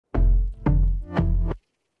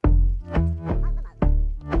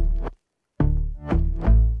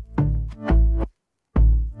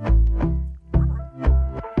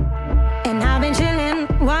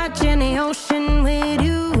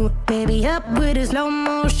with a slow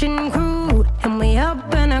motion crew, and we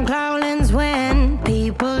up in our growlings when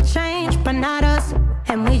people change, but not us.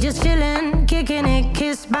 And we just chillin', kicking it,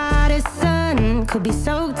 kissed by the sun. Could be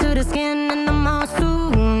soaked to the skin in the mall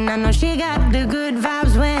soon. I know she got the good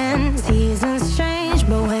vibes when seasons change,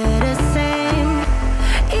 but we're the same.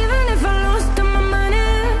 Even if I lost all my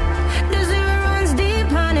money, the zero runs deep,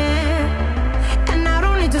 honey. And I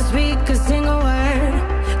don't need to speak a single word,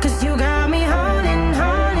 'cause you got me holding,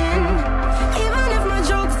 holding. Even if my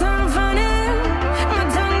jokes aren't funny, my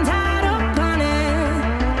tongue tied up on it.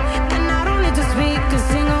 And I don't need to speak a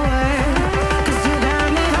single word, 'cause you got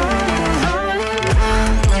me holding, holding.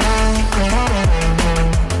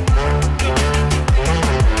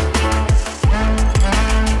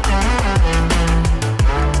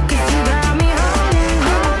 'Cause you got me holding,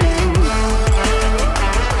 holding.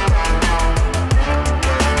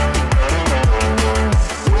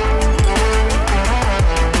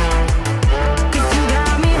 'Cause you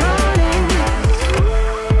got me holding.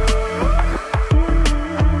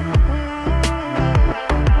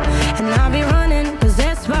 And I'll be running,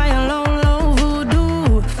 possessed by a low, low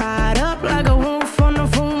voodoo. Fired up like a wolf on a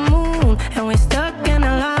full moon. And we're stuck in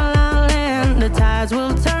a la la land. The tides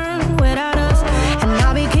will turn without us. And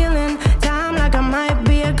I'll be killing time like I might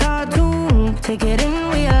be a cartoon. Take it in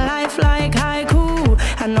real life like haiku.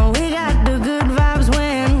 I know we got the good vibes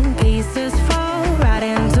when pieces fall right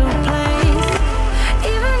into place.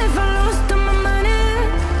 Even if I lost all my money,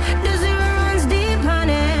 the zero runs deep,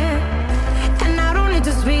 honey. And I don't need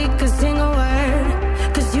to speak a single word,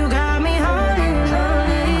 'cause you got me holding,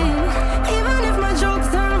 holding. Even if my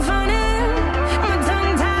jokes aren't funny, my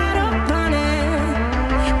tongue tied up on it.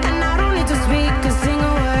 And I don't need to speak a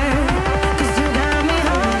single word, 'cause you got me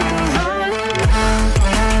holding, holding.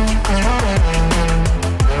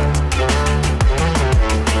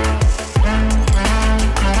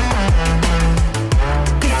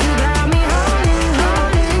 'Cause you got me holding,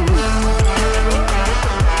 holding.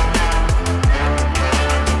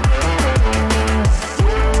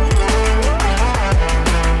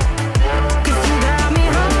 'Cause you got me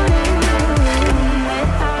holding.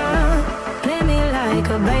 Play me like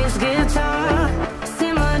a bass guitar,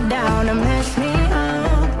 simmer down and mash me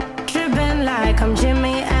up, tripping like I'm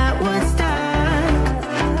Jimmy at Woodstock.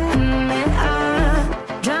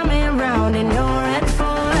 Drive me around in your red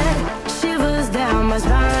Ford, shivers down my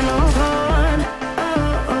spinal cord.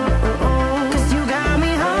 Oh, oh, oh, oh. 'Cause you got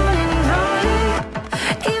me holding, holding.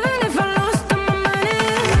 Even if I lost all my money,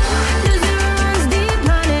 the zero runs deep,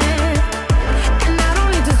 honey. And I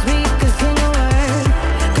don't need to speak a single word,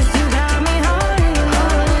 'cause you got me holding,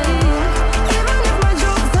 holding. Even if my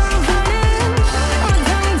jokes aren't funny, my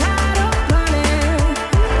tongue tied up on it.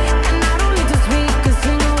 And I don't need to speak a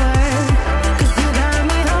single word, 'cause you got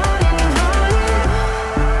me holding, holding.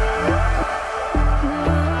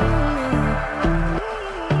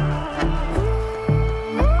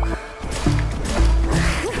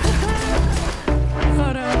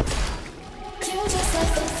 Hold up. You just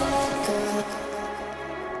like the fat girl.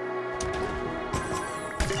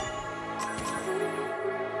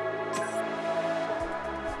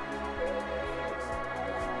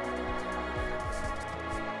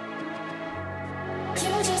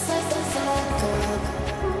 You just like the fat girl.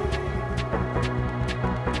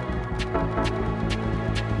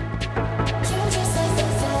 You just like the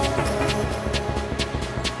fat girl.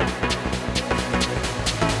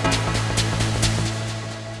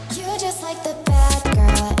 You just like the bad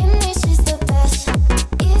girl. In me, she's the best.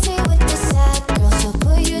 Easy with the sad girl. She'll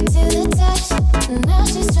put you to the test. Now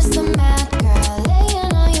she's just a mad girl,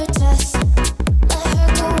 laying on your chest. Let her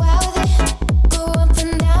go out with it, go up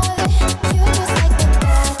and down with it. You just like the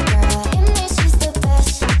bad girl. In me, she's the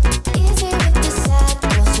best. Easy with the sad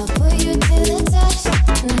girl. She'll put you to the test.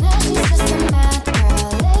 Now she's just a mad girl,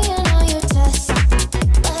 laying on your chest.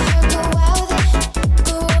 Let her go out with it,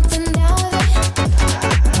 go up and down with it.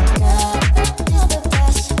 Girl, is the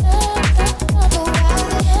best. Go out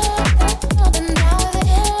with it, up and down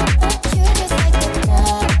with it. You just like the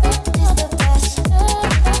girl, is the best. Go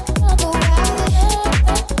out with it,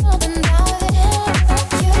 up and down with it.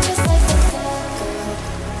 You just like the fat girl.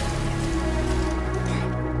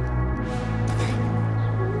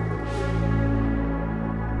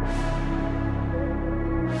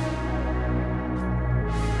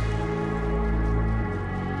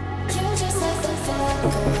 You just like the fat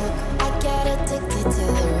girl. I get addicted to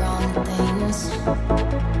the wrong things.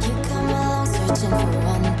 You come along searching for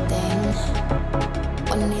one thing.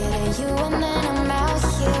 One near to you and then I'm out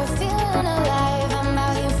here feeling alive. I'm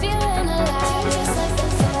out here feeling alive. You just like the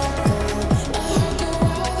fat girl.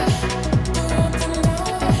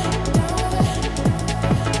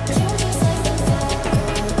 You just like the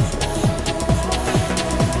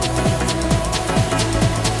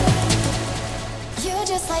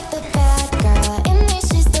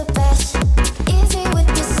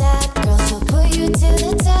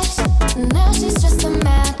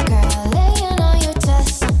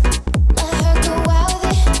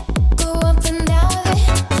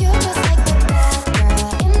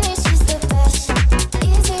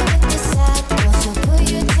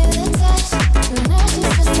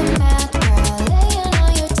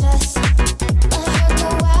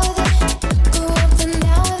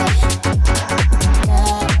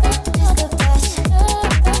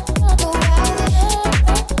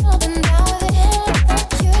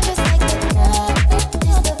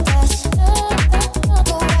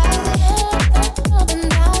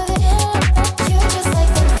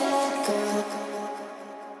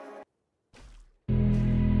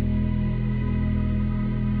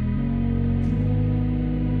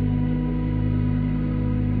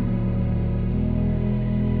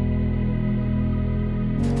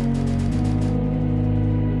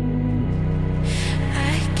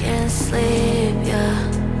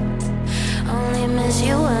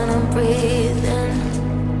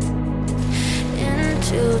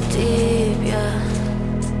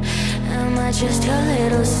just your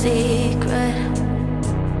little secret.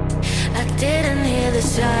 I didn't hear the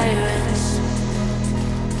sirens.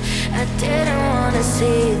 I didn't wanna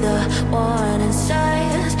see the warning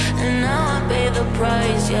signs, and now I pay the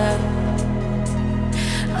price, yeah.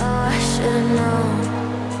 Oh, I should've known.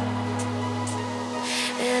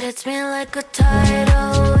 It hits me like a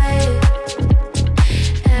tidal wave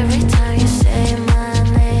every time you say my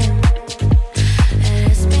name. It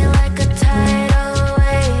hits me like a tidal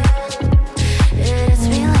wave. It hits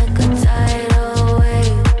me like a tidal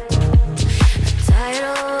wave. A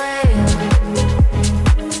tidal wave.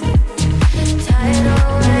 Tidal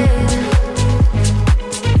wave.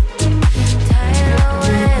 Tidal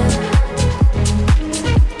wave.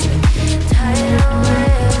 Tidal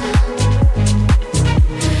wave.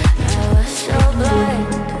 I was so blind,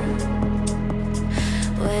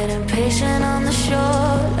 waiting patient on the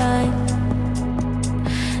shoreline.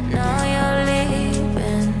 Now you're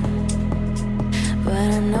leaving, but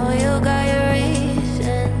I know you got your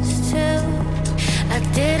reasons too. I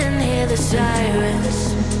didn't hear the sirens.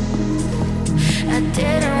 I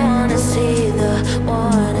didn't wanna see the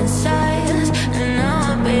warning signs, and now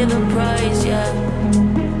I pay the price, yeah.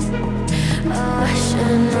 Oh, I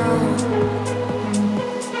should've known.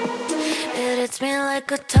 It hits me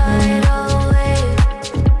like a tidal wave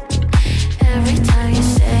every time you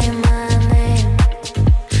say my name.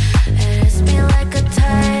 It hits me like a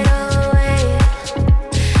tidal wave.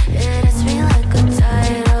 It hits me like a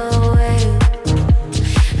tidal wave.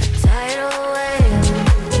 A tidal wave.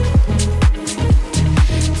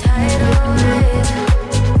 Tidal wave.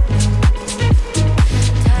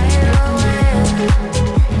 Tidal wave.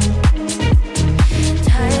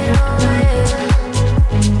 Tidal wave.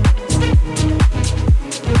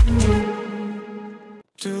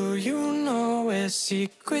 Do you know where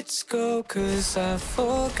secrets go? 'Cause I've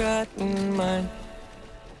forgotten mine.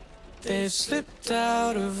 They've slipped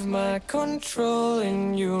out of my control,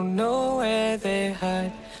 and you know where they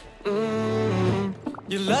hide.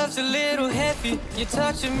 Your love's a little heavy, you're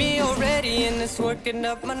touching me already, and it's working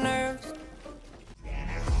up my nerves.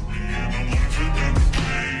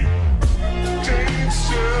 Staying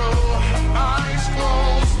still, eyes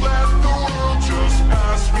closed, let the world just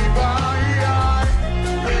pass me by.